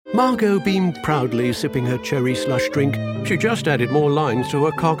Margot beamed proudly, sipping her cherry slush drink. She just added more lines to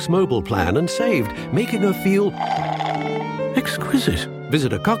her Cox mobile plan and saved, making her feel exquisite.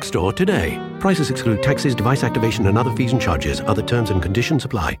 Visit a Cox store today. Prices exclude taxes, device activation, and other fees and charges. Other terms and conditions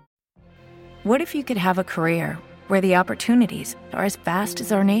apply. What if you could have a career where the opportunities are as vast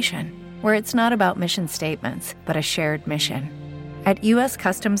as our nation, where it's not about mission statements, but a shared mission? At U.S.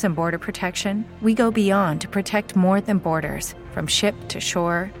 Customs and Border Protection, we go beyond to protect more than borders. From ship to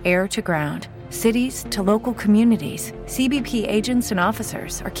shore, air to ground, cities to local communities, CBP agents and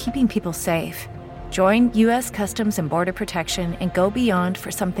officers are keeping people safe. Join U.S. Customs and Border Protection and go beyond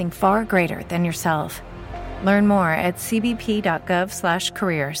for something far greater than yourself. Learn more at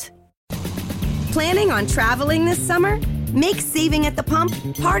cbp.gov/careers. Planning on traveling this summer? Make saving at the pump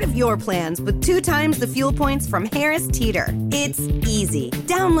part of your plans with 2 times the fuel points from Harris Teeter. It's easy.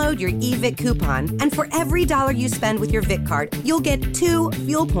 Download your eVic coupon, and for every $1 you spend with your Vic card, you'll get 2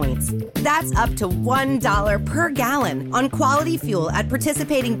 fuel points. That's up to $1 per gallon on quality fuel at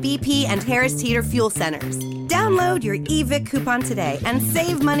participating BP and Harris Teeter fuel centers. Download your eVic coupon today and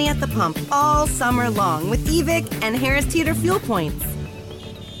save money at the pump all summer long with eVic and Harris Teeter fuel points.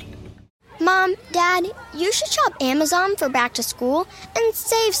 Mom, Dad, you should shop Amazon for back to school and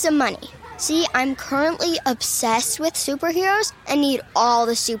save some money. See, I'm currently obsessed with superheroes and need all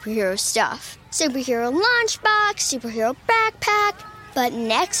the superhero stuff. Superhero lunchbox, superhero backpack. But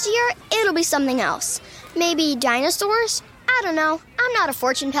next year, it'll be something else. Maybe dinosaurs? I don't know. I'm not a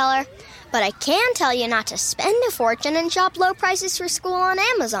fortune teller. But I can tell you not to spend a fortune and shop low prices for school on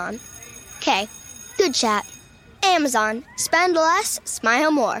Amazon. Okay, good chat. Amazon. Spend less, smile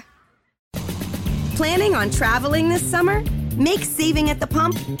more. Planning on traveling this summer? Make saving at the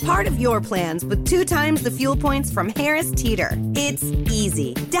pump part of your plans with 2 times the fuel points from Harris Teeter. It's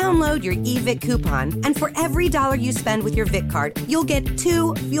easy. Download your eVic coupon, and for every $1 you spend with your Vic card, you'll get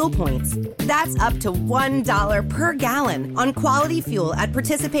 2 fuel points. That's up to $1 per gallon on quality fuel at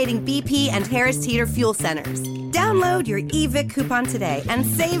participating BP and Harris Teeter fuel centers. Download your eVic coupon today and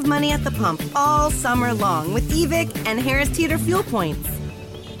save money at the pump all summer long with eVic and Harris Teeter fuel points.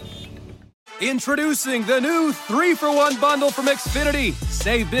 Introducing the new 3-for-1 bundle from Xfinity.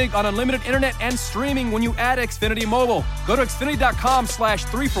 Save big on unlimited internet and streaming when you add Xfinity Mobile. Go to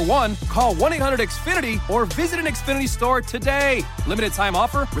Xfinity.com/3-for-1, call 1-800-XFINITY, or visit an Xfinity store today. Limited time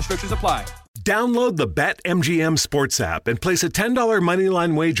offer. Restrictions apply. Download the BetMGM Sports app and place a $10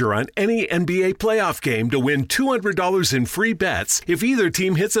 moneyline wager on any NBA playoff game to win $200 in free bets if either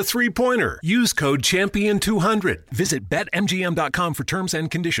team hits a three-pointer. Use code CHAMPION200. Visit BetMGM.com for terms and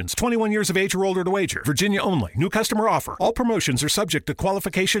conditions. 21 years of age or older to wager. Virginia only. New customer offer. All promotions are subject to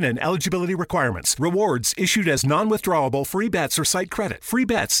qualification and eligibility requirements. Rewards issued as non-withdrawable free bets or site credit. Free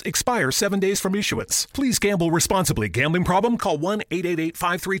bets expire 7 days from issuance. Please gamble responsibly. Gambling problem? Call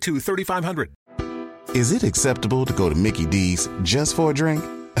 1-888-532-3500. Is it acceptable to go to Mickey D's just for a drink?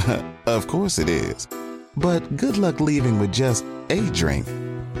 Of course it is. But good luck leaving with just a drink.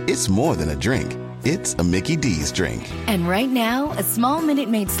 It's more than a drink. It's a Mickey D's drink. And right now, a small Minute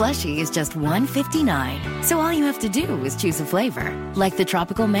Maid slushie is just $1.59. So all you have to do is choose a flavor, like the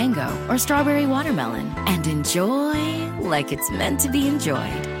tropical mango or strawberry watermelon, and enjoy like it's meant to be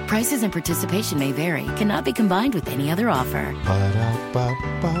enjoyed. Prices and participation may vary. Cannot be combined with any other offer.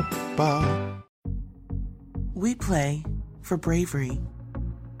 Ba-da-ba-ba-ba. We play for bravery.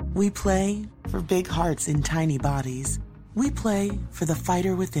 We play for big hearts in tiny bodies. We play for the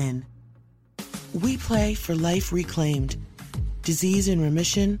fighter within. We play for life reclaimed, disease in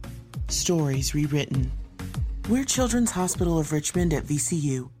remission, stories rewritten. We're Children's Hospital of Richmond at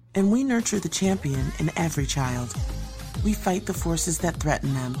VCU, and we nurture the champion in every child. We fight the forces that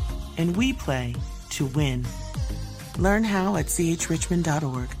threaten them, and we play to win. Learn how at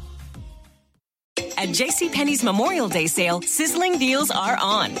chrichmond.org. At JCPenney's Memorial Day sale, sizzling deals are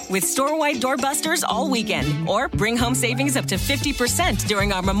on, with store-wide doorbusters all weekend. Or bring home savings up to 50%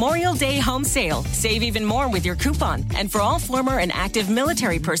 during our Memorial Day home sale. Save even more with your coupon. And for all former and active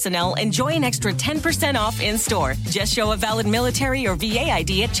military personnel, enjoy an extra 10% off in-store. Just show a valid military or VA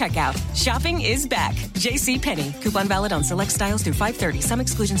ID at checkout. Shopping is back. JCPenney. Coupon valid on select styles through 5/30. Some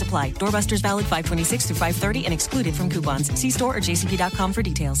exclusions apply. Doorbusters valid 5/26 through 5/30 and excluded from coupons. See store or jcp.com for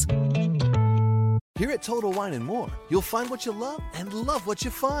details. Here at Total Wine & More, you'll find what you love and love what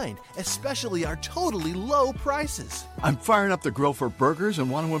you find, especially our totally low prices. I'm firing up the grill for burgers and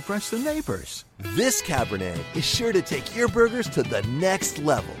want to impress the neighbors. This Cabernet is sure to take your burgers to the next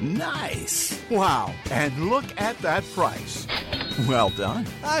level. Nice. Wow. And look at that price. Well done.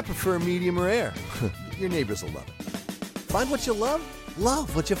 I prefer medium rare. Your neighbors will love it. Find what you love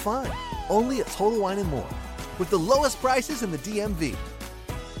what you find. Only at Total Wine & More, with the lowest prices in the DMV.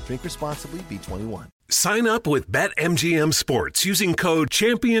 Drink responsibly. Be21. Sign up with BetMGM Sports using code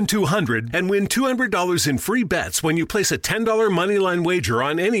Champion200 and win $200 in free bets when you place a $10 moneyline wager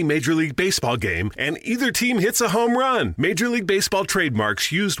on any Major League Baseball game and either team hits a home run. Major League Baseball trademarks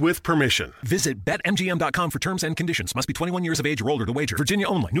used with permission. Visit BetMGM.com for terms and conditions. Must be 21 years of age or older to wager. Virginia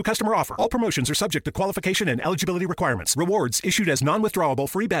only. New customer offer. All promotions are subject to qualification and eligibility requirements. Rewards issued as non-withdrawable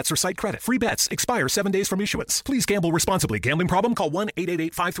free bets or site credit. Free bets expire 7 days from issuance. Please gamble responsibly. Gambling problem? Call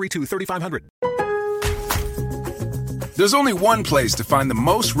 1-888-532-3500. There's only one place to find the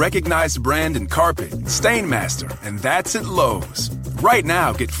most recognized brand in carpet, Stainmaster, and that's at Lowe's. Right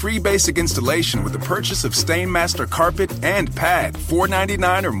now, get free basic installation with the purchase of Stainmaster carpet and pad,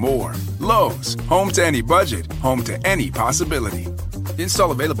 $4.99 or more. Lowe's, home to any budget, home to any possibility.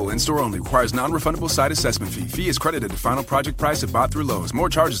 Install available in-store only. Requires non-refundable site assessment fee. Fee is credited to final project price if bought through Lowe's. More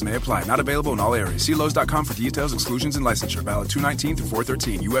charges may apply. Not available in all areas. See Lowe's.com for details, exclusions, and licensure. Valid 2/19 through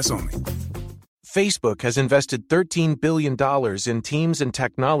 4/13. U.S. only. Facebook has invested $13 billion in teams and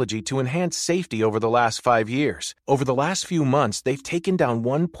technology to enhance safety over the last 5 years. Over the last few months, they've taken down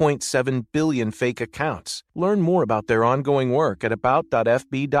 1.7 billion fake accounts. Learn more about their ongoing work at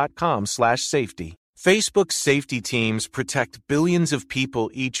about.fb.com/safety. Facebook's safety teams protect billions of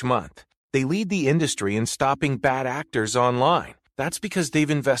people each month. They lead the industry in stopping bad actors online. That's because they've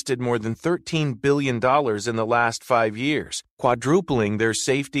invested more than $13 billion in the last 5 years, quadrupling their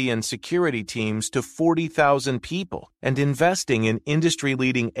safety and security teams to 40,000 people, and investing in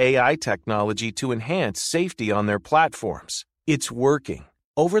industry-leading AI technology to enhance safety on their platforms. It's working.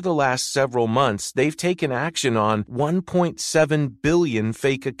 Over the last several months, they've taken action on 1.7 billion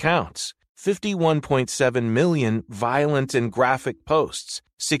fake accounts, 51.7 million violent and graphic posts,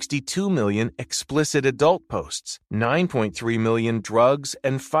 62 million explicit adult posts, 9.3 million drugs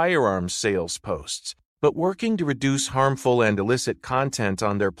and firearms sales posts. But working to reduce harmful and illicit content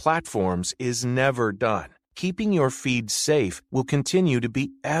on their platforms is never done. Keeping your feed safe will continue to be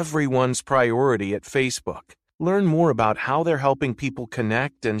everyone's priority at Facebook. Learn more about how they're helping people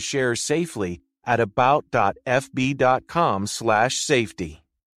connect and share safely at about.fb.com/safety.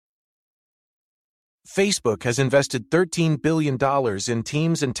 Facebook has invested $13 billion in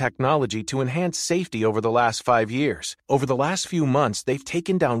teams and technology to enhance safety over the last 5 years. Over the last few months, they've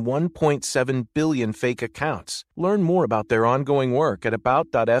taken down 1.7 billion fake accounts. Learn more about their ongoing work at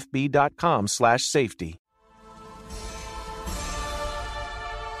about.fb.com/safety.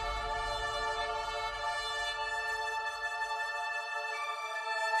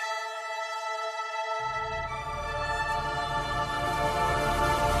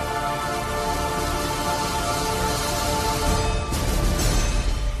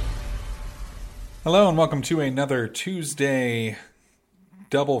 Hello and welcome to another Tuesday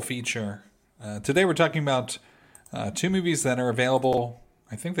double feature. Today we're talking about two movies that are available,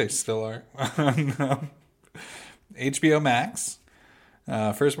 I think they still are, on HBO Max.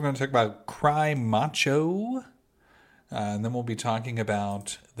 First we're going to talk about Cry Macho, and then we'll be talking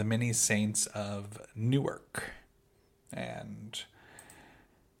about The Many Saints of Newark. And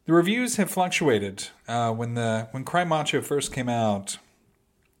the reviews have fluctuated. When Cry Macho first came out,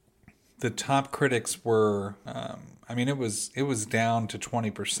 the top critics were, it was down to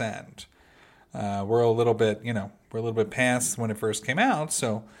 20%. We're a little bit past when it first came out.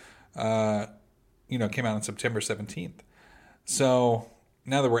 So, it came out on September 17th. So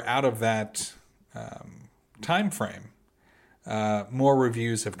now that we're out of that time frame, more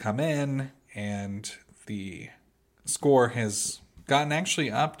reviews have come in, and the score has gotten actually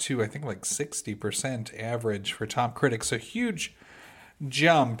up to, I think, like 60% average for top critics. So huge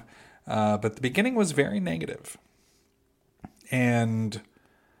jump. But the beginning was very negative. And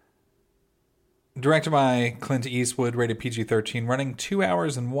directed by Clint Eastwood, rated PG-13, running 2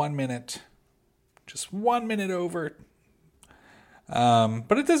 hours and 1 minute. Just 1 minute over.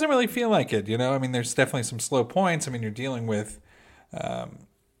 But it doesn't really feel like it, there's definitely some slow points. You're dealing with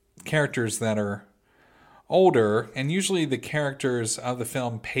characters that are older, and usually the characters of the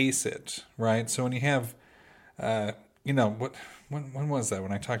film pace it, right? So when you have, when was that?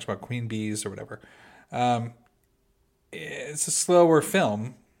 When I talked about Queen Bees or whatever. It's a slower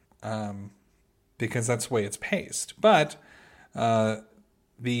film because that's the way it's paced. But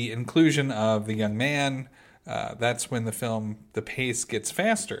the inclusion of the young man, that's when the pace gets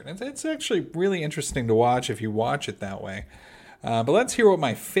faster. And it's actually really interesting to watch if you watch it that way. But let's hear what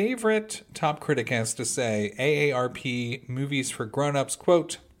my favorite top critic has to say. AARP Movies for Grown-Ups,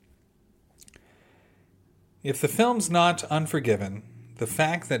 quote, "If the film's not Unforgiven, the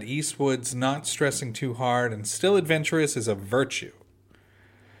fact that Eastwood's not stressing too hard and still adventurous is a virtue.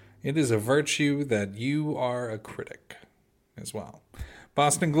 It is a virtue that you are a critic," as well.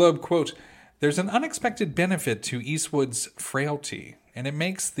 Boston Globe, quote, "There's an unexpected benefit to Eastwood's frailty, and it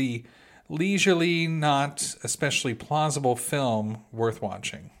makes the leisurely, not especially plausible film worth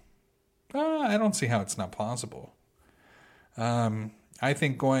watching." I don't see how it's not plausible. I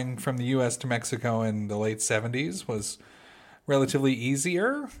think going from the U.S. to Mexico in the late 70s was relatively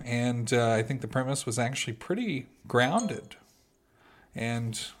easier, and I think the premise was actually pretty grounded.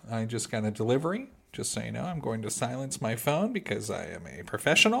 And I just got a delivery, just so you know. I'm going to silence my phone because I am a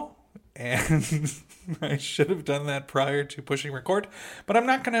professional, and I should have done that prior to pushing record. But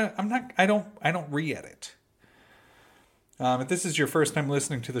I don't re-edit. If this is your first time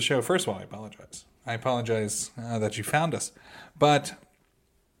listening to the show, first of all, I apologize. I apologize that you found us. But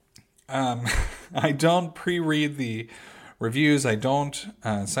I don't pre-read the reviews. I don't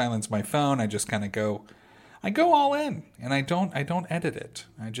silence my phone. I just kind of go all in, and I don't edit it.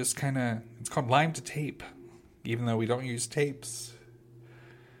 I just kind of, it's called live to tape, even though we don't use tapes.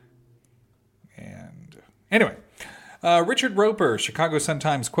 And anyway, Richard Roper, Chicago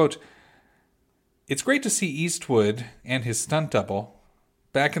Sun-Times, quote, "It's great to see Eastwood and his stunt double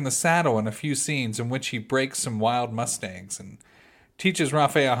back in the saddle in a few scenes in which he breaks some wild Mustangs and teaches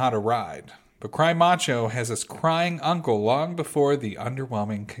Raphael how to ride. But Cry Macho has his crying uncle long before the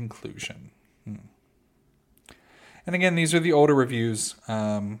underwhelming conclusion." And again, these are the older reviews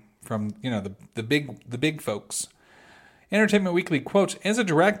from the big folks. Entertainment Weekly, quote, "As a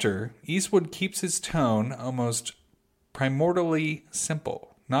director, Eastwood keeps his tone almost primordially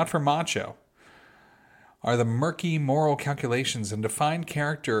simple. Not for Macho are the murky moral calculations and defined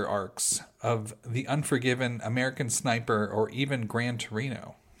character arcs of The Unforgiven, American Sniper, or even Gran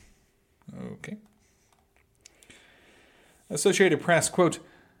Torino." Okay. Associated Press, quote,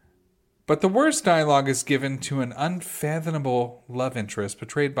 "But the worst dialogue is given to an unfathomable love interest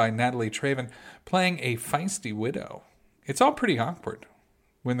portrayed by Natalie Traven, playing a feisty widow. It's all pretty awkward.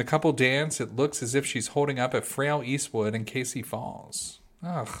 When the couple dance, it looks as if she's holding up a frail Eastwood in case he falls.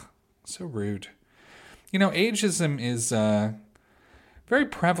 Ugh, so rude." You know, ageism is very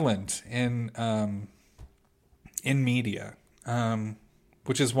prevalent in media,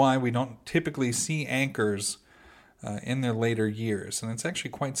 which is why we don't typically see anchors in their later years, and it's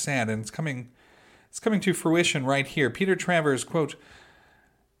actually quite sad, and it's coming to fruition right here. Peter Travers, quote,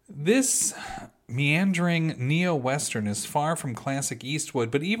 "This meandering neo-western is far from classic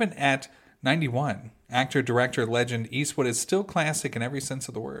Eastwood, but even at 91, actor, director, legend, Eastwood is still classic in every sense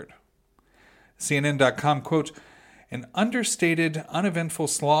of the word." CNN.com, quote, "An understated, uneventful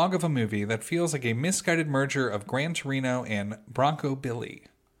slog of a movie that feels like a misguided merger of Gran Torino and Bronco Billy.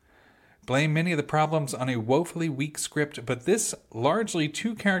 Blame many of the problems on a woefully weak script, but this largely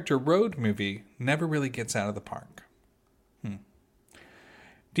two-character road movie never really gets out of the park."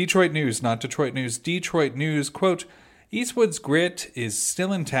 Detroit News, not Detroit News, Detroit News, quote, "Eastwood's grit is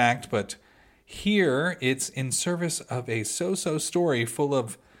still intact, but here it's in service of a so-so story full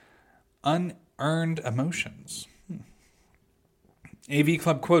of unearned emotions." AV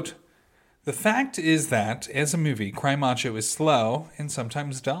Club, quote, "The fact is that, as a movie, Cry Macho is slow and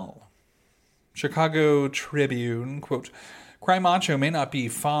sometimes dull." Chicago Tribune, quote, "Cry Macho may not be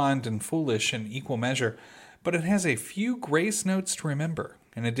fond and foolish in equal measure, but it has a few grace notes to remember,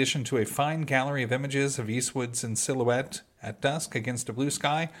 in addition to a fine gallery of images of Eastwood's in silhouette at dusk against a blue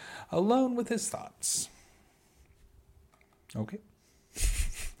sky, alone with his thoughts." Okay.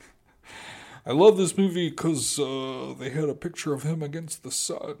 "I love this movie because they had a picture of him against the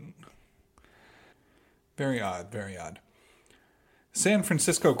sun." Very odd, very odd. San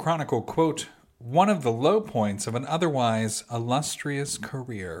Francisco Chronicle, quote, "One of the low points of an otherwise illustrious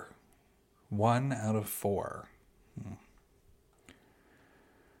career. 1 out of 4.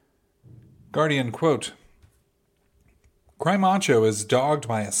 Guardian, quote, "Cry Macho is dogged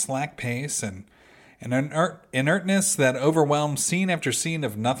by a slack pace and an inertness that overwhelms scene after scene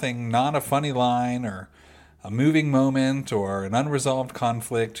of nothing, not a funny line or a moving moment or an unresolved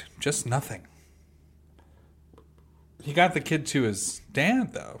conflict, just nothing." He got the kid to his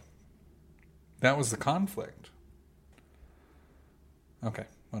dad, though. That was the conflict. Okay,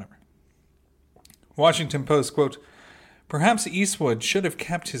 whatever. Washington Post, quote, "Perhaps Eastwood should have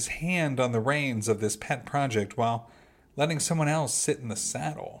kept his hand on the reins of this pet project while letting someone else sit in the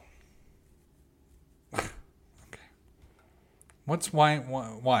saddle." Okay.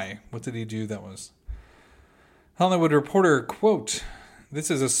 Why? What did he do that was... Hollywood Reporter, quote,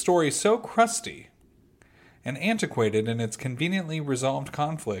 "This is a story so crusty and antiquated in its conveniently resolved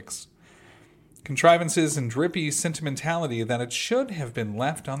conflicts, contrivances, and drippy sentimentality that it should have been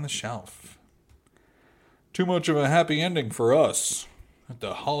left on the shelf. Too much of a happy ending for us," at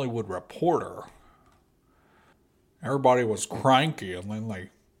the Hollywood Reporter. everybody was cranky, and then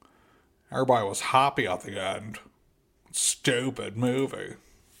everybody was happy at the end. Stupid movie.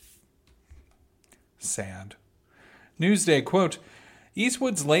 Sad. Newsday, quote,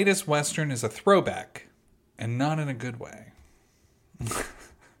 Eastwood's latest Western is a throwback, and not in a good way.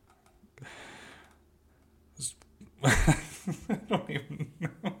 I don't even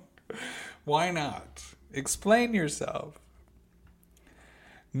know. Why not? Explain yourself.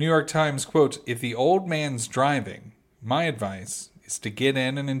 New York Times, quote, if the old man's driving, my advice is to get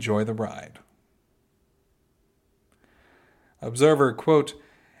in and enjoy the ride. Observer, quote,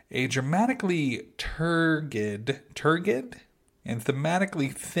 a dramatically turgid and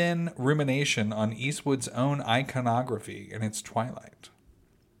thematically thin rumination on Eastwood's own iconography in its twilight.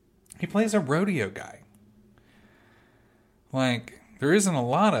 He plays a rodeo guy. There isn't a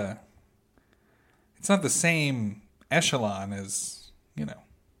lot of... It's not the same echelon as,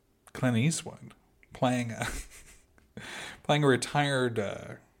 Clint Eastwood playing a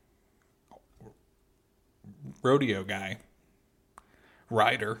retired rodeo guy,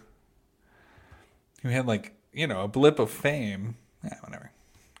 rider, who had a blip of fame. Yeah, whatever.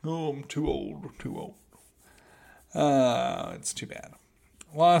 Oh, I'm too old. It's too bad.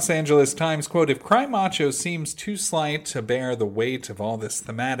 Los Angeles Times, quote, if Cry Macho seems too slight to bear the weight of all this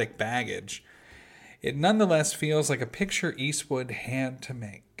thematic baggage, it nonetheless feels like a picture Eastwood had to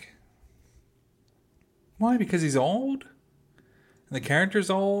make. Why? Because he's old? And the character's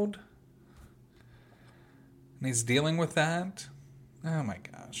old? And he's dealing with that? Oh my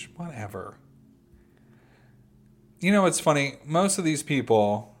gosh, whatever. It's funny. Most of these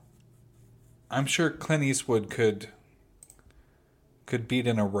people, I'm sure Clint Eastwood could beat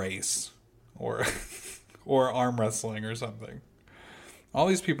in a race or arm wrestling or something. All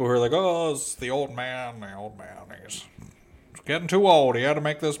these people who are like, oh, it's the old man, he's getting too old. He had to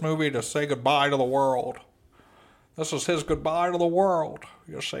make this movie to say goodbye to the world. This is his goodbye to the world,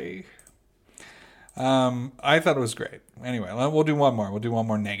 you see. I thought it was great. Anyway, we'll do one more. We'll do one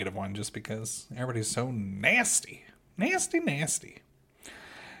more negative one just because everybody's so nasty. Nasty.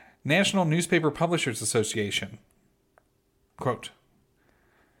 National Newspaper Publishers Association. Quote,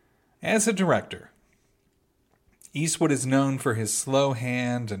 as a director, Eastwood is known for his slow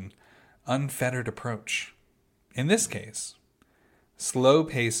hand and unfettered approach. In this case, slow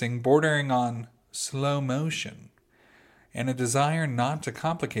pacing bordering on slow motion and a desire not to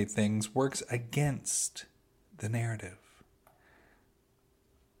complicate things works against the narrative.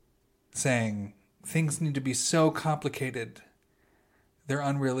 Saying things need to be so complicated, they're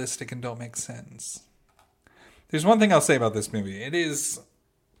unrealistic and don't make sense. There's one thing I'll say about this movie. It is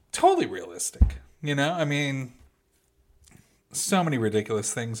totally realistic. So many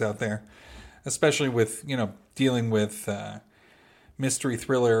ridiculous things out there, especially with, dealing with mystery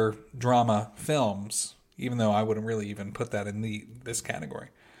thriller drama films, even though I wouldn't really even put that in this category.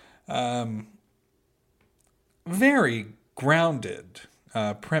 Very grounded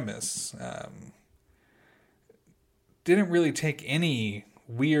premise. Didn't really take any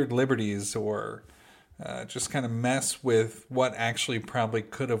weird liberties or just kind of mess with what actually probably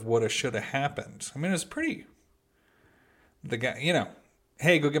could have, would have, should have happened. It was pretty... The guy,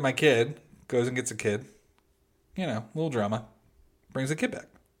 hey, go get my kid. Goes and gets a kid. Little drama. Brings a kid back.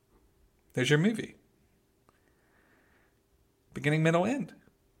 There's your movie. Beginning, middle, end.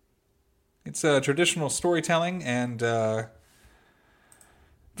 It's traditional storytelling and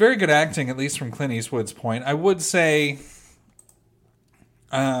very good acting, at least from Clint Eastwood's point. I would say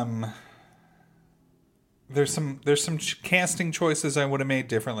there's some casting choices I would have made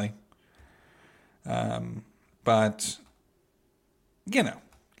differently. But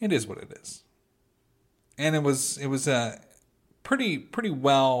it is what it is. And it was a pretty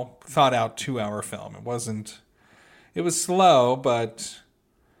well thought out 2-hour film. It was slow, but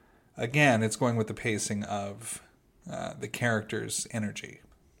again, it's going with the pacing of the character's energy.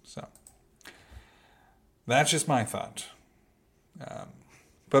 So that's just my thought.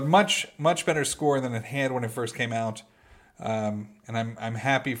 But much better score than it had when it first came out. And I'm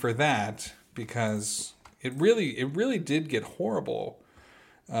happy for that because it really did get horrible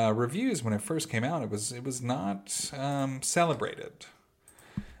reviews when it first came out. It was not celebrated,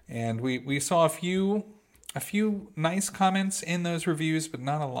 and we saw a few nice comments in those reviews, but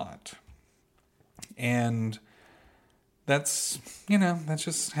not a lot. And that's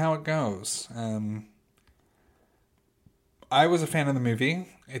just how it goes. I was a fan of the movie.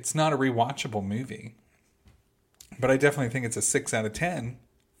 It's not a rewatchable movie, but I definitely think it's a 6 out of 10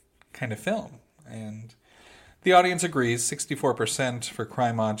 kind of film. And the audience agrees. 64% for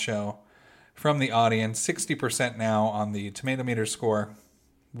Cry Macho from the audience. 60% now on the Tomato Meter score.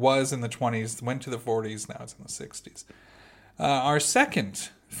 was in the 20s, went to the 40s, now it's in the 60s. Our second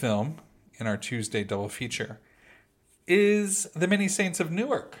film in our Tuesday double feature is The Many Saints of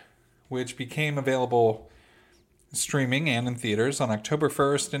Newark, which became available streaming and in theaters on October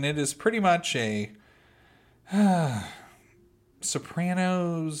 1st, and it is pretty much a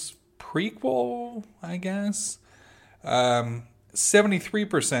Sopranos prequel, I guess.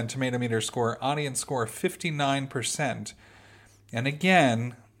 73% tomato meter score, audience score 59%. And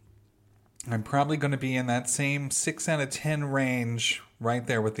again, I'm probably going to be in that same 6 out of 10 range right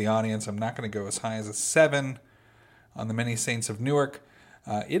there with the audience. I'm not going to go as high as a 7 on The Many Saints of Newark.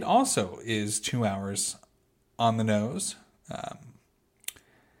 It also is 2 hours on the nose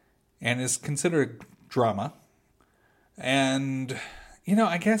and is considered drama. And,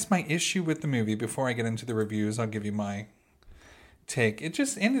 I guess my issue with the movie, before I get into the reviews, I'll give you my take. It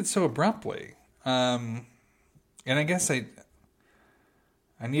just ended so abruptly. And I guess I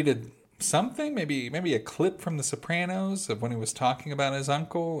needed something, maybe a clip from The Sopranos of when he was talking about his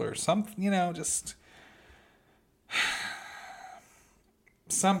uncle or something, just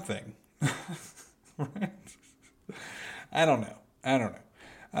something. Right? I don't know.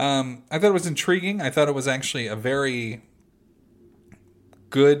 I thought it was intriguing. I thought it was actually a very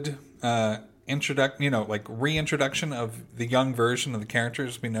good reintroduction of the young version of the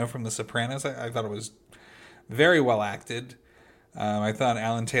characters we know from The Sopranos. I thought it was very well acted. I thought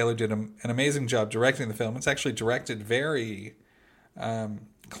Alan Taylor did an amazing job directing the film. It's actually directed very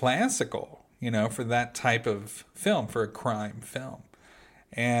classical, for that type of film, for a crime film.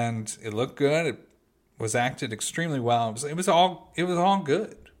 And it looked good. It was acted extremely well. It was all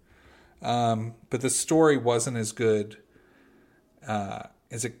good. But the story wasn't as good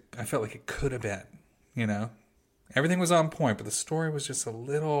as I felt like it could have been, Everything was on point, but the story was just a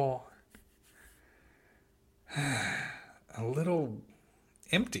little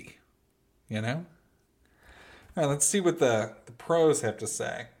empty, All right, let's see what the pros have to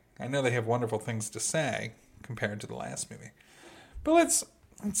say. I know they have wonderful things to say compared to the last movie. But let's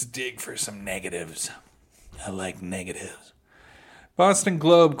dig for some negatives. I like negatives. Boston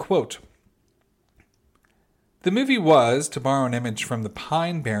Globe, quote, "The movie was, to borrow an image from the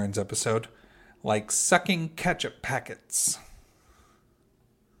Pine Barrens episode, like sucking ketchup packets."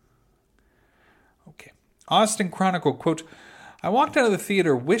 Okay. Austin Chronicle, quote, "I walked out of the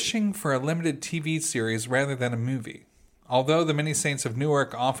theater wishing for a limited TV series rather than a movie. Although The Many Saints of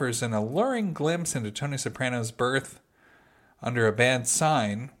Newark offers an alluring glimpse into Tony Soprano's birth under a bad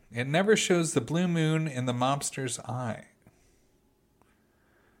sign, it never shows the blue moon in the mobster's eye."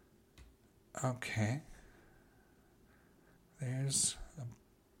 Okay. There's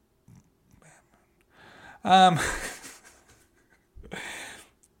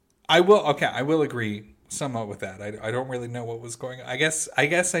I will agree somewhat with that. I don't really know what was going on. I guess I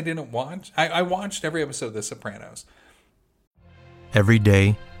didn't watch. I watched every episode of The Sopranos. Every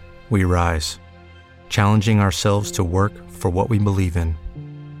day, we rise, challenging ourselves to work for what we believe in.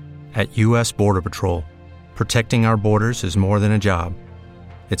 At U.S. Border Patrol, protecting our borders is more than a job.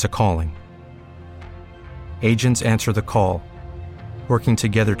 It's a calling. Agents answer the call, working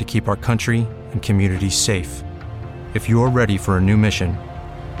together to keep our country and communities safe. If you're ready for a new mission,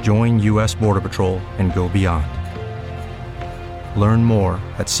 join U.S. Border Patrol and go beyond. Learn more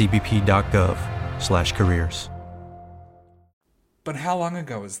at cbp.gov/careers. But how long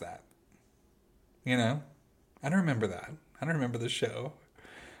ago was that? I don't remember that. I don't remember the show.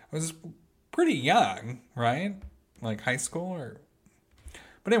 I was pretty young, right? Like high school or...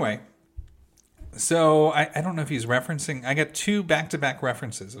 But anyway, so I don't know if he's referencing... I got 2 back-to-back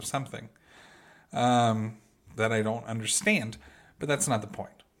references of something that I don't understand. But that's not the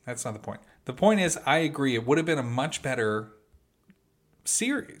point. That's not the point. The point is, I agree, it would have been a much better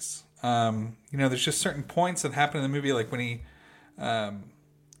series. There's just certain points that happen in the movie, like when he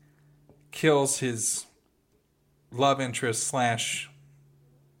kills his love interest /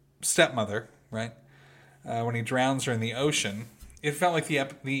 stepmother, right? When he drowns her in the ocean. It felt like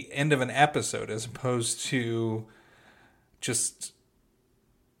the end of an episode as opposed to just,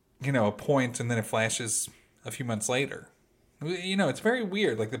 a point and then it flashes a few months later. It's very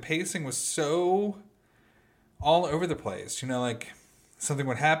weird. Like the pacing was so all over the place. Like something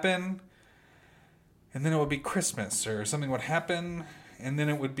would happen and then it would be Christmas, or something would happen and then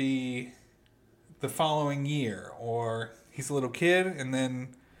it would be the following year, or he's a little kid and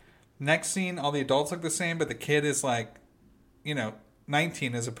then next scene all the adults look the same, but the kid is like,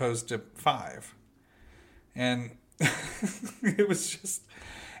 19 as opposed to 5. And it's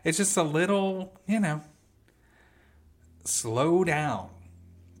just a little, slow down.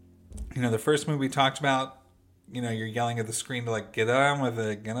 The first movie we talked about, you're yelling at the screen to like, get on with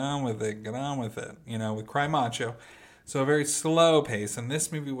it, get on with it, get on with it, with Cry Macho. So a very slow pace. And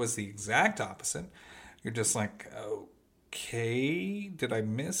this movie was the exact opposite. You're just like, okay, did I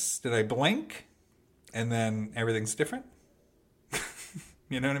miss? Did I blink? And then everything's different.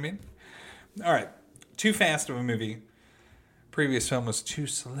 You know what I mean? All right. Too fast of a movie. Previous film was too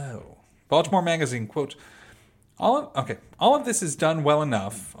slow. Baltimore Magazine, quote, all of this is done well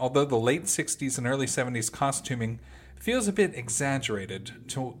enough, although the late 60s and early 70s costuming feels a bit exaggerated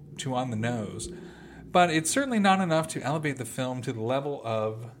to on the nose, but it's certainly not enough to elevate the film to the level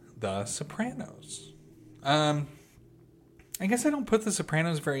of The Sopranos. I guess I don't put The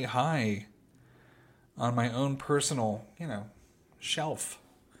Sopranos very high on my own personal, shelf.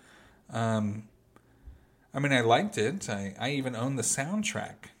 I liked it. I even own the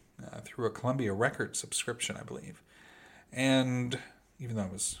soundtrack through a Columbia Records subscription, I believe. And even though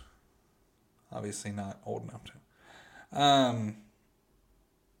I was obviously not old enough to.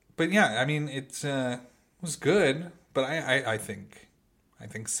 But yeah, it was good, but I think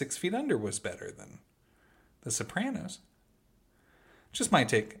 6 Feet Under was better than The Sopranos. Just my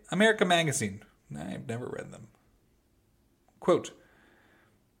take. America Magazine. I've never read them. Quote,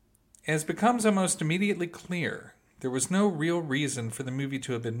 as becomes almost immediately clear, there was no real reason for the movie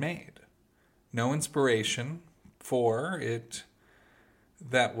to have been made. No inspiration for it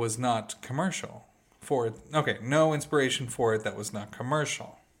that was not commercial. No inspiration for it that was not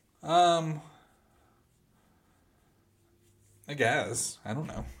commercial. I guess. I don't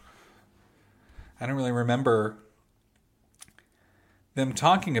know. I don't really remember them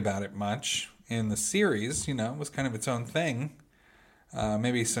talking about it much in the series. It was kind of its own thing.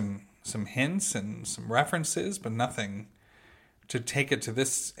 Maybe some hints and some references, but nothing to take it to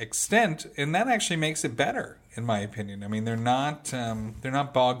this extent. And that actually makes it better, in my opinion. They're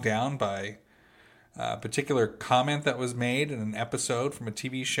not bogged down by a particular comment that was made in an episode from a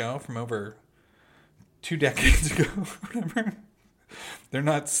TV show from over 2 decades ago, whatever. They're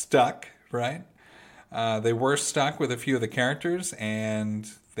not stuck, right? They were stuck with a few of the characters, and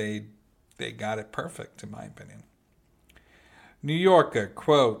they got it perfect, in my opinion. New Yorker,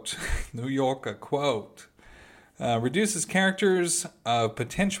 quote, reduces characters of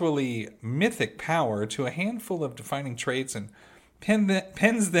potentially mythic power to a handful of defining traits and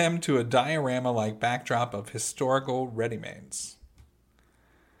pins them to a diorama-like backdrop of historical ready-mades.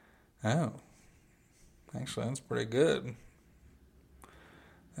 Oh. Actually, that's pretty good.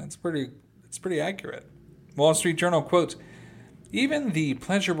 It's pretty accurate. Wall Street Journal, quote, even the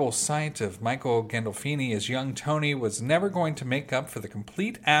pleasurable sight of Michael Gandolfini as young Tony was never going to make up for the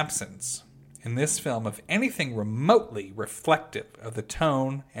complete absence in this film of anything remotely reflective of the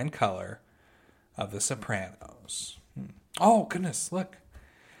tone and color of The Sopranos. Oh, goodness, look.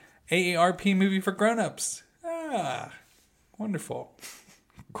 AARP movie for grown-ups. Ah, wonderful.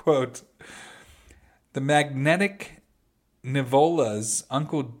 Quote, the magnetic Nivola's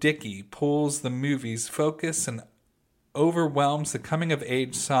Uncle Dickie pulls the movie's focus and overwhelms the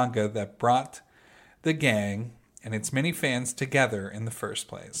coming-of-age saga that brought the gang and its many fans together in the first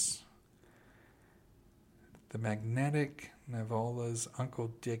place. The magnetic Nivola's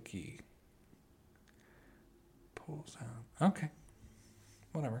Uncle Dickie pulls out. Okay.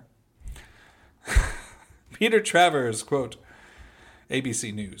 Whatever. Peter Travers, quote,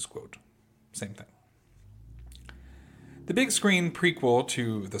 ABC News, quote, same thing. The big screen prequel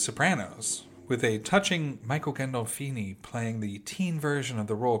to The Sopranos, with a touching Michael Gandolfini playing the teen version of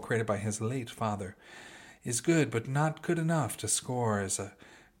the role created by his late father, is good but not good enough to score as a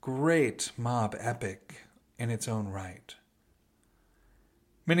great mob epic in its own right.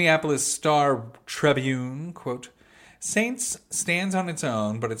 Minneapolis Star-Tribune, quote, Saints stands on its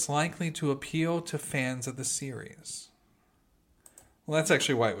own, but it's likely to appeal to fans of the series. Well, that's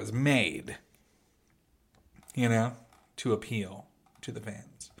actually why it was made. To appeal to the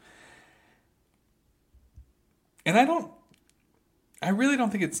fans. And I really don't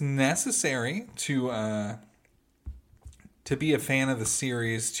think it's necessary to be a fan of the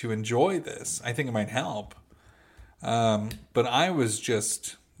series to enjoy this. I think it might help. But I was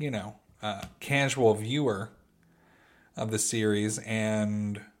just, a casual viewer of the series,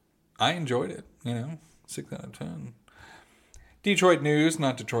 and I enjoyed it, 6 out of 10. Detroit News,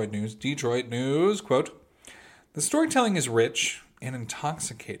 not Detroit News, Detroit News, quote, the storytelling is rich and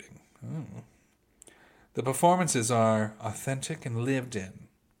intoxicating. The performances are authentic and lived in,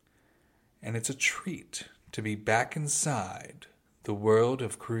 and it's a treat to be back inside the world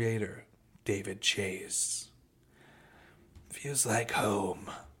of creator David Chase. Feels like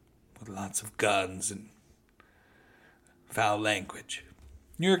home, with lots of guns and foul language.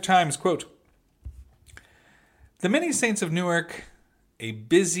 New York Times, quote, The Many Saints of Newark, a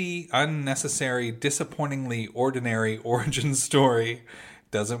busy, unnecessary, disappointingly ordinary origin story,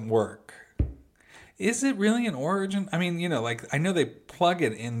 doesn't work. Is it really an origin? I mean, like, I know they plug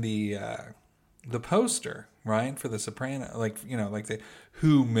it in the poster, right, for The Soprano. Like, like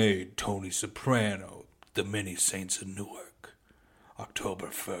who made Tony Soprano, The Many Saints of Newark, October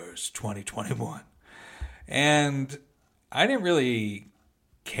 1st, 2021. And I didn't really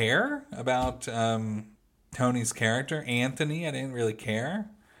care about Tony's character, Anthony. I didn't really care.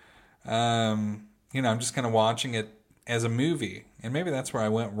 I'm just kind of watching it as a movie. And maybe that's where I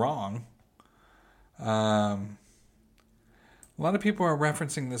went wrong. A lot of people are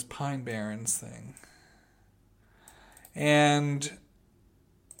referencing this Pine Barrens thing. And,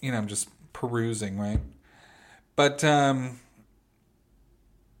 I'm just perusing, right? But, I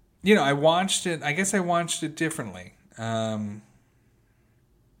watched it. I guess I watched it differently. And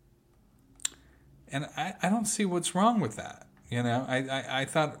I don't see what's wrong with that. I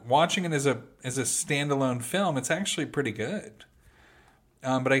thought watching it as a standalone film, it's actually pretty good.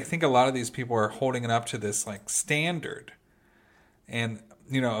 But I think a lot of these people are holding it up to this like standard, and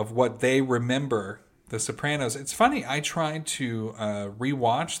of what they remember The Sopranos. It's funny. I tried to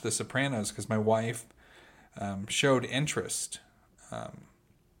rewatch The Sopranos because my wife showed interest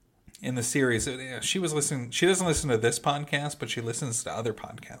in the series. She was listening. She doesn't listen to this podcast, but she listens to other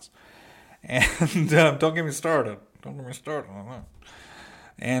podcasts. And don't get me started. Don't get me started on that.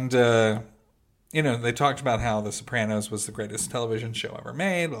 And they talked about how The Sopranos was the greatest television show ever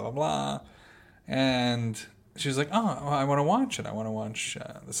made, blah, blah, blah. And she was like, oh, well, I want to watch it. I want to watch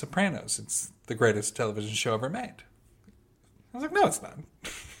The Sopranos. It's the greatest television show ever made. I was like, no, it's not.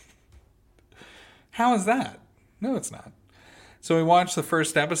 How is that? No, it's not. So we watched the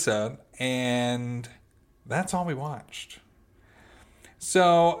first episode, and that's all we watched.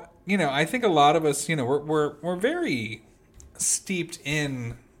 So, I think a lot of us, we're very steeped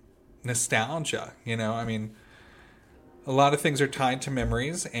in nostalgia. I mean, a lot of things are tied to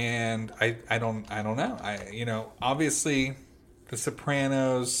memories, and I don't know. Obviously The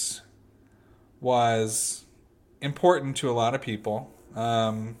Sopranos was important to a lot of people.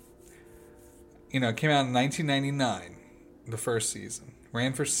 It came out in 1999, the first season,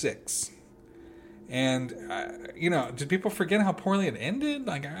 ran for 6. And, did people forget how poorly it ended?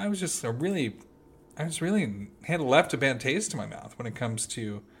 Like, I was really had left a bad taste in my mouth when it comes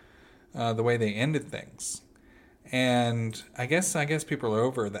to the way they ended things. And I guess people are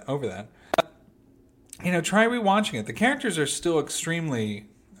over that. Try rewatching it. The characters are still extremely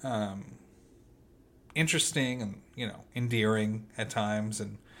interesting and, endearing at times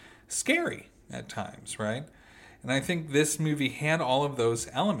and scary at times, right? And I think this movie had all of those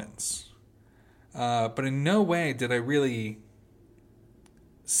elements. But in no way did I really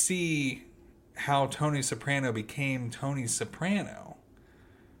see how Tony Soprano became Tony Soprano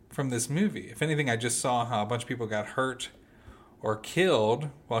from this movie. If anything, I just saw how a bunch of people got hurt or killed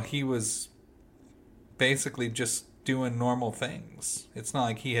while he was basically just doing normal things. It's not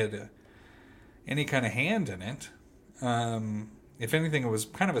like he had any kind of hand in it. If anything, it was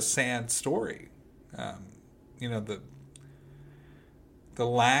kind of a sad story. The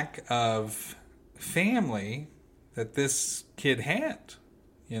lack of family that this kid had,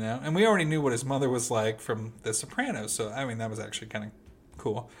 and we already knew what his mother was like from The Sopranos, so I mean that was actually kind of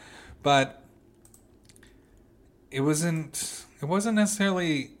cool, but it wasn't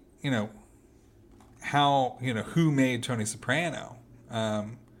necessarily how who made Tony Soprano.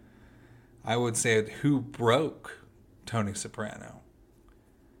 I would say who broke Tony Soprano,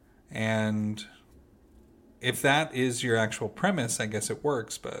 and if that is your actual premise, I guess it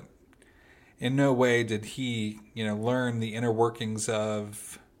works, but in no way did he, learn the inner workings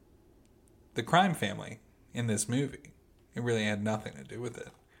of the crime family in this movie. It really had nothing to do with it.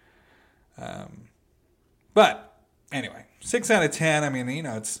 But anyway, 6 out of 10. I mean,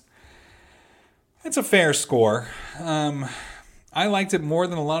 it's a fair score. I liked it more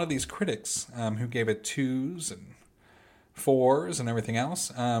than a lot of these critics who gave it 2s and 4s and everything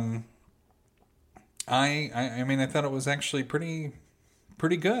else. I mean, I thought it was actually pretty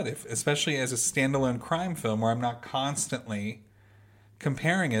good, especially as a standalone crime film where I'm not constantly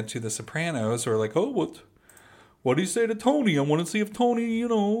comparing it to The Sopranos or like, oh, what do you say to Tony? I want to see if Tony,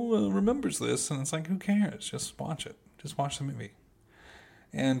 remembers this. And it's like, who cares? Just watch it. Just watch the movie.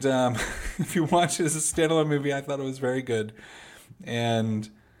 And if you watch it as a standalone movie, I thought it was very good. And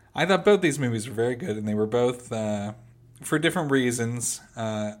I thought both these movies were very good, and they were both, for different reasons,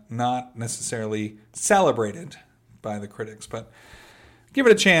 not necessarily celebrated by the critics, but give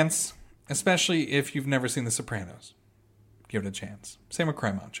it a chance, especially if you've never seen The Sopranos. Give it a chance. Same with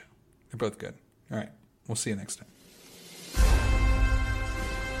Macho. They're both good. All right. We'll see you next time.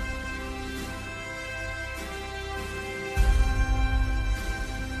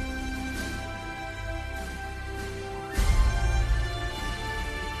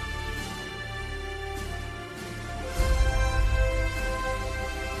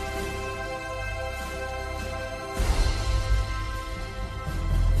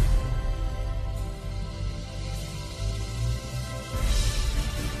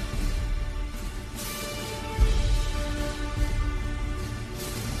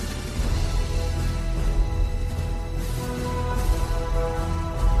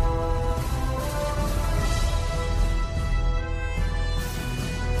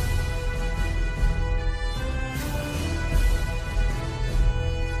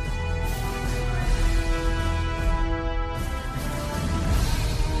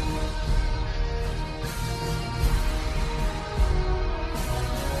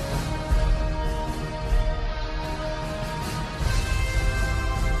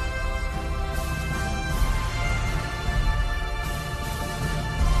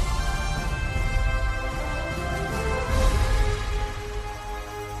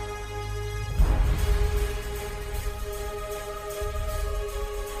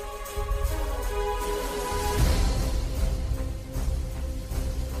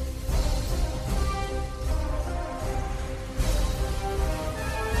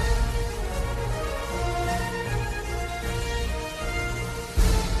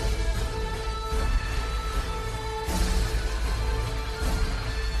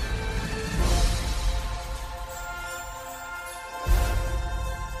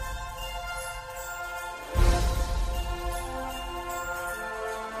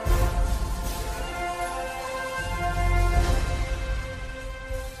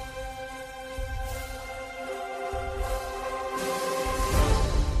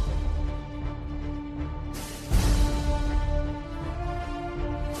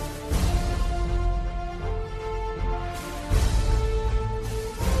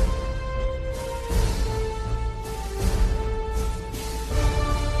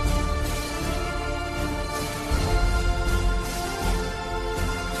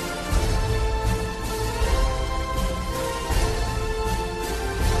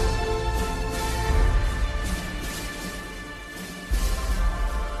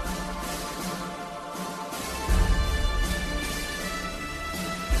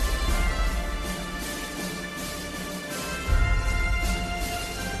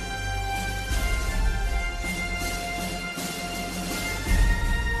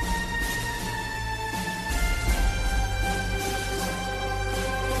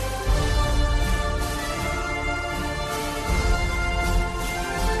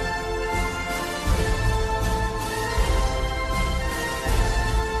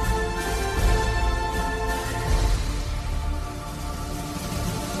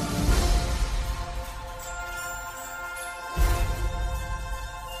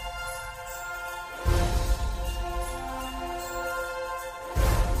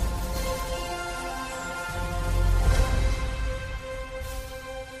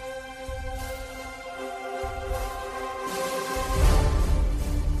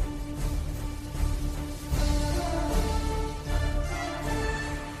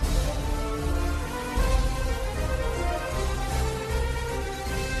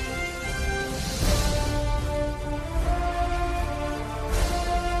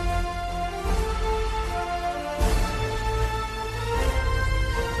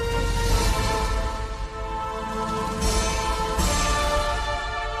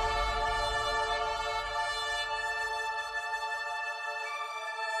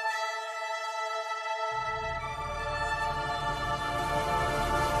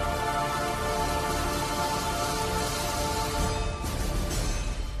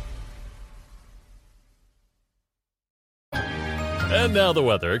 And now the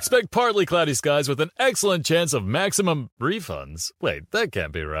weather. Expect partly cloudy skies with an excellent chance of maximum refunds. Wait, that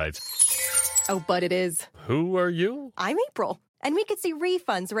can't be right. Oh, but it is. Who are you? I'm April. And we could see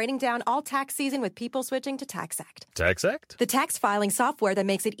refunds raining down all tax season with people switching to TaxAct. TaxAct? The tax filing software that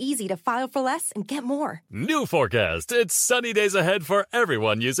makes it easy to file for less and get more. New forecast. It's sunny days ahead for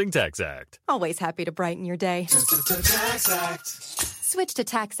everyone using TaxAct. Always happy to brighten your day. TaxAct. Switch to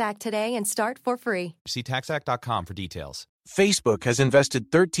TaxAct today and start for free. See TaxAct.com for details. Facebook has invested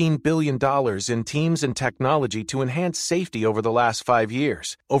 $13 billion in teams and technology to enhance safety over the last 5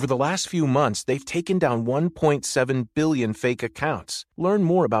 years. Over the last few months, they've taken down 1.7 billion fake accounts. Learn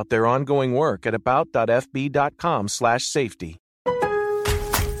more about their ongoing work at about.fb.com/safety.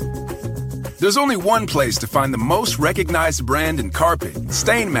 There's only one place to find the most recognized brand in carpet,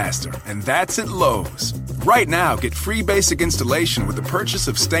 Stainmaster, and that's at Lowe's. Right now, get free basic installation with the purchase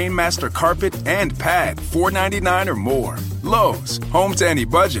of Stainmaster carpet and pad, $4.99 or more. Lowe's, home to any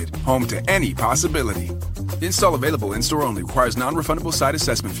budget, home to any possibility. Install available in-store only. Requires non-refundable site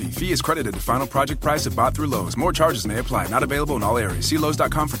assessment fee. Fee is credited to final project price if bought through Lowe's. More charges may apply. Not available in all areas. See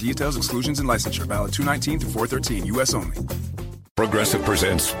Lowe's.com for details, exclusions, and licensure. Valid 2/19 through 4/13. U.S. only. Progressive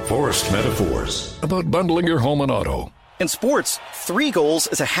presents Forced Metaphors about bundling your home and auto. In sports, 3 goals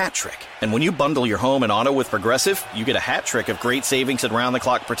is a hat trick. And when you bundle your home and auto with Progressive, you get a hat trick of great savings and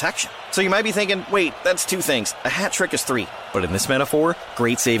round-the-clock protection. So you might be thinking, wait, that's 2 things. A hat trick is 3. But in this metaphor,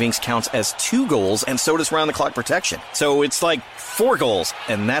 great savings counts as 2 goals, and so does round-the-clock protection. So it's like 4 goals,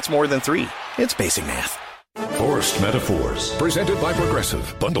 and that's more than 3. It's basic math. Forced Metaphors, presented by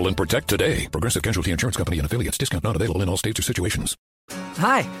Progressive. Bundle and protect today. Progressive Casualty Insurance Company and affiliates. Discount not available in all states or situations.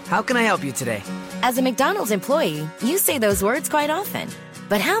 Hi, how can I help you today? As a McDonald's employee, you say those words quite often.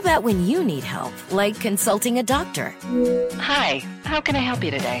 But how about when you need help, like consulting a doctor? Hi, how can I help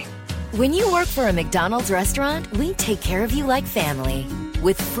you today? When you work for a McDonald's restaurant, we take care of you like family.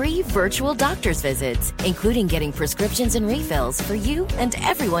 With free virtual doctor's visits, including getting prescriptions and refills for you and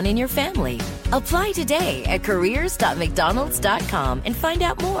everyone in your family. Apply today at careers.mcdonalds.com and find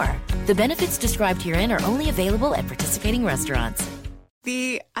out more. The benefits described herein are only available at participating restaurants.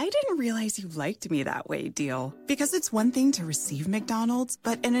 The I didn't realize you liked me that way deal. Because it's one thing to receive McDonald's,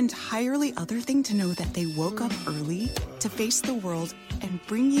 but an entirely other thing to know that they woke up early to face the world and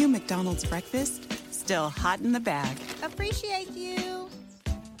bring you McDonald's breakfast still hot in the bag. Appreciate you.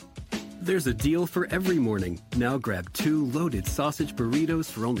 There's a deal for every morning. Now grab 2 loaded sausage burritos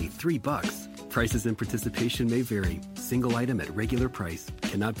for only $3. Prices and participation may vary. Single item at regular price.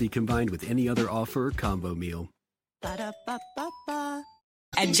 Cannot be combined with any other offer or combo meal. Ba-da-ba-ba-ba.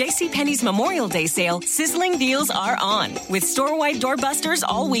 At JCPenney's Memorial Day sale, sizzling deals are on with store-wide doorbusters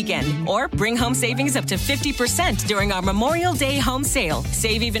all weekend. Or bring home savings up to 50% during our Memorial Day home sale.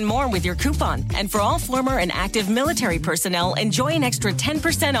 Save even more with your coupon. And for all former and active military personnel, enjoy an extra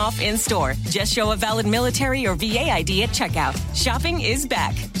 10% off in-store. Just show a valid military or VA ID at checkout. Shopping is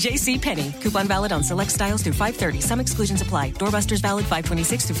back. JCPenney. Coupon valid on select styles through 5/30. Some exclusions apply. Doorbusters valid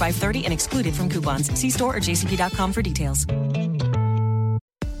 5/26 through 5/30 and excluded from coupons. See store or jcp.com for details.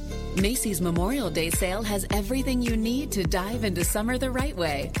 Macy's Memorial Day sale has everything you need to dive into summer the right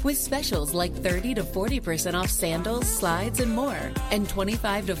way, with specials like 30 to 40% off sandals, slides, and more, and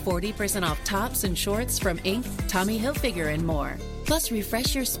 25 to 40% off tops and shorts from Inc., Tommy Hilfiger, and more. Plus,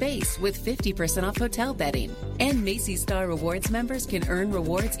 refresh your space with 50% off hotel bedding. And Macy's Star Rewards members can earn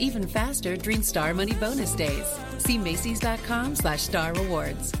rewards even faster during Star Money bonus days. See Macys.com/Star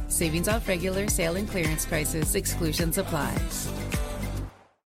Rewards. Savings off regular sale and clearance prices. Exclusions apply.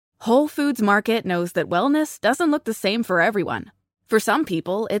 Whole Foods Market knows that wellness doesn't look the same for everyone. For some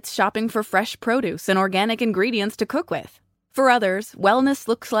people, it's shopping for fresh produce and organic ingredients to cook with. For others, wellness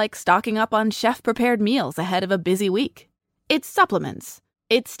looks like stocking up on chef-prepared meals ahead of a busy week. It's supplements.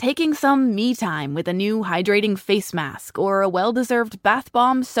 It's taking some me time with a new hydrating face mask or a well-deserved bath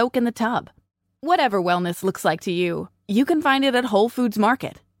bomb soak in the tub. Whatever wellness looks like to you, you can find it at Whole Foods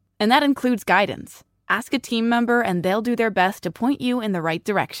Market. And that includes guidance. Ask a team member and they'll do their best to point you in the right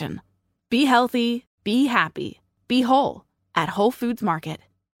direction. Be healthy, be happy, be whole at Whole Foods Market.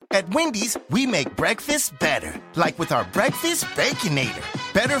 At Wendy's, we make breakfast better. Like with our Breakfast Baconator.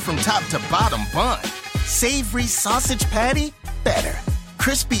 Better from top to bottom bun. Savory sausage patty? Better.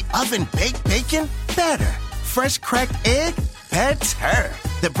 Crispy oven-baked bacon? Better. Fresh cracked egg? Better.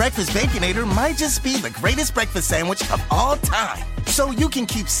 The Breakfast Baconator might just be the greatest breakfast sandwich of all time. So you can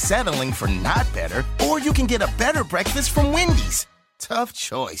keep settling for not better, or you can get a better breakfast from Wendy's. Tough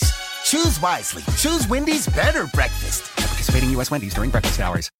choice. Choose wisely. Choose Wendy's Better Breakfast. Participating U.S. Wendy's during breakfast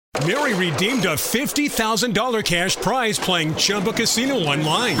hours. Mary redeemed a $50,000 cash prize playing Chumba Casino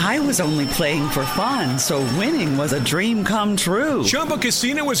online. I was only playing for fun, so winning was a dream come true. Chumba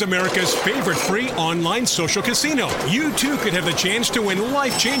Casino is America's favorite free online social casino. You, too, could have the chance to win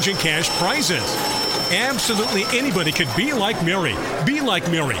life-changing cash prizes. Absolutely anybody could be like Mary. Be like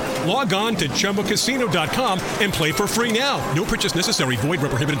Mary. Log on to ChumbaCasino.com and play for free now. No purchase necessary. Void where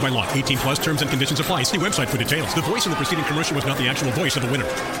prohibited by law. 18 plus terms and conditions apply. See website for details. The voice in the preceding commercial was not the actual voice of the winner.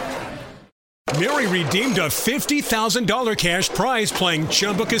 Mary redeemed a $50,000 cash prize playing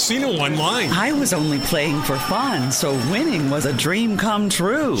Chumba Casino online. I was only playing for fun, so winning was a dream come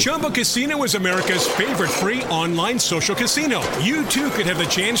true. Chumba Casino is America's favorite free online social casino. You, too, could have the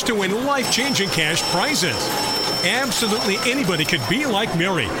chance to win life-changing cash prizes. Absolutely anybody could be like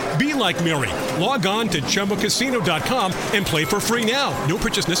Mary. Be like Mary. Log on to ChumbaCasino.com and play for free now. No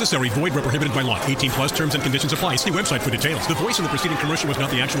purchase necessary. Void where prohibited by law. 18 plus terms and conditions apply. See website for details. The voice in the preceding commercial was not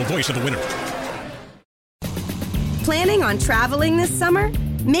the actual voice of the winner. Planning on traveling this summer?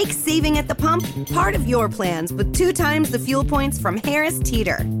 Make saving at the pump part of your plans with 2 times the fuel points from Harris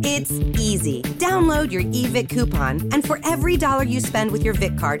Teeter. It's easy. Download your eVic coupon, and for every $1 you spend with your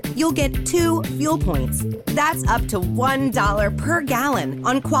Vic card, you'll get 2 fuel points. That's up to $1 per gallon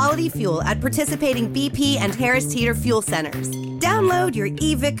on quality fuel at participating BP and Harris Teeter fuel centers. Download your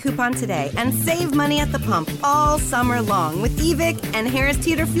eVic coupon today and save money at the pump all summer long with eVic and Harris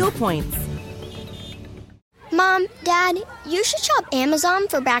Teeter fuel points. Mom, Dad, you should shop Amazon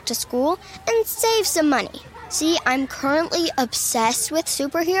for back to school and save some money. See, I'm currently obsessed with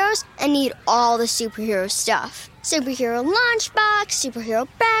superheroes and need all the superhero stuff. Superhero lunchbox, superhero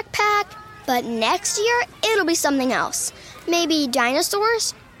backpack. But next year, it'll be something else. Maybe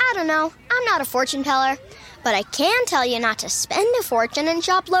dinosaurs? I don't know. I'm not a fortune teller. But I can tell you not to spend a fortune and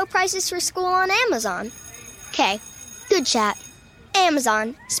shop low prices for school on Amazon. Okay, good chat.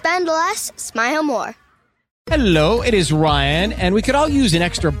 Amazon. Spend less, smile more. Hello, it is Ryan, and we could all use an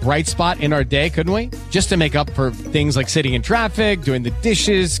extra bright spot in our day, couldn't we? Just to make up for things like sitting in traffic, doing the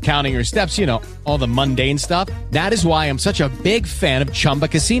dishes, counting your steps, you know, all the mundane stuff. That is why I'm such a big fan of Chumba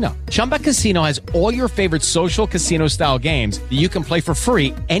Casino. Chumba Casino has all your favorite social casino-style games that you can play for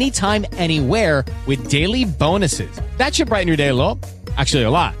free anytime, anywhere with daily bonuses. That should brighten your day a little. Actually, a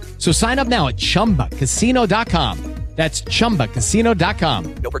lot. So sign up now at ChumbaCasino.com. That's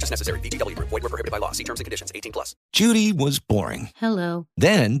ChumbaCasino.com. No purchase necessary. VGW Group. Void where prohibited by law. See terms and conditions. 18 plus. Judy was boring. Hello.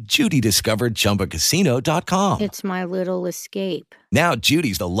 Then Judy discovered ChumbaCasino.com. It's my little escape. Now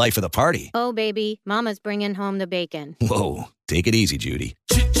Judy's the life of the party. Oh, baby, mama's bringing home the bacon. Whoa, take it easy, Judy.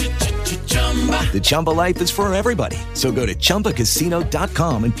 The Chumba life is for everybody. So go to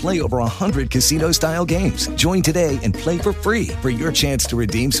ChumbaCasino.com and play over 100 casino-style games. Join today and play for free for your chance to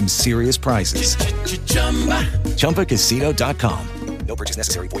redeem some serious prizes. ChumbaCasino.com. No purchase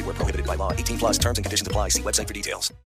necessary. Void where prohibited by law. 18 plus terms and conditions apply. See website for details.